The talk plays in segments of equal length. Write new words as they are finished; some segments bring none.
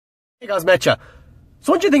Hey guys, Matcha.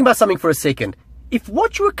 So I want you to think about something for a second. If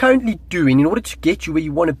what you are currently doing in order to get you where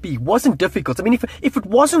you want to be wasn't difficult, I mean, if it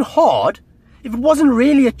wasn't hard, if it wasn't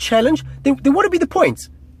really a challenge, then what would be the point?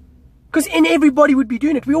 Because everybody would be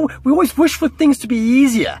doing it. We always wish for things to be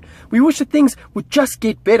easier. We wish that things would just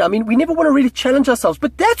get better. I mean, we never want to really challenge ourselves,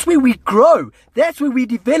 but that's where we grow. That's where we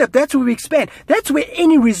develop. That's where we expand. That's where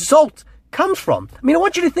any result comes from. I mean, I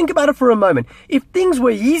want you to think about it for a moment. If things were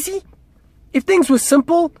easy, if things were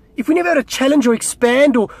simple, if we never had to challenge or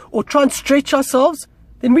expand or try and stretch ourselves,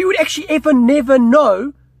 then we would actually never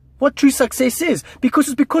know what true success is. Because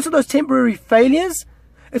it's because of those temporary failures.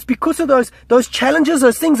 It's because of those challenges,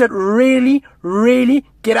 those things that really, really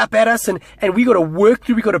get up at us and we got to work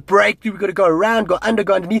through, we got to break through, we got to go around, go under,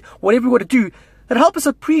 go underneath, whatever we got to do, that help us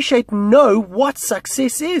appreciate, know what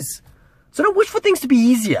success is. So don't wish for things to be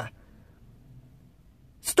easier.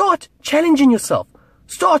 Start challenging yourself.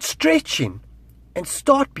 Start stretching and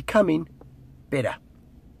start becoming better.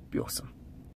 Be awesome.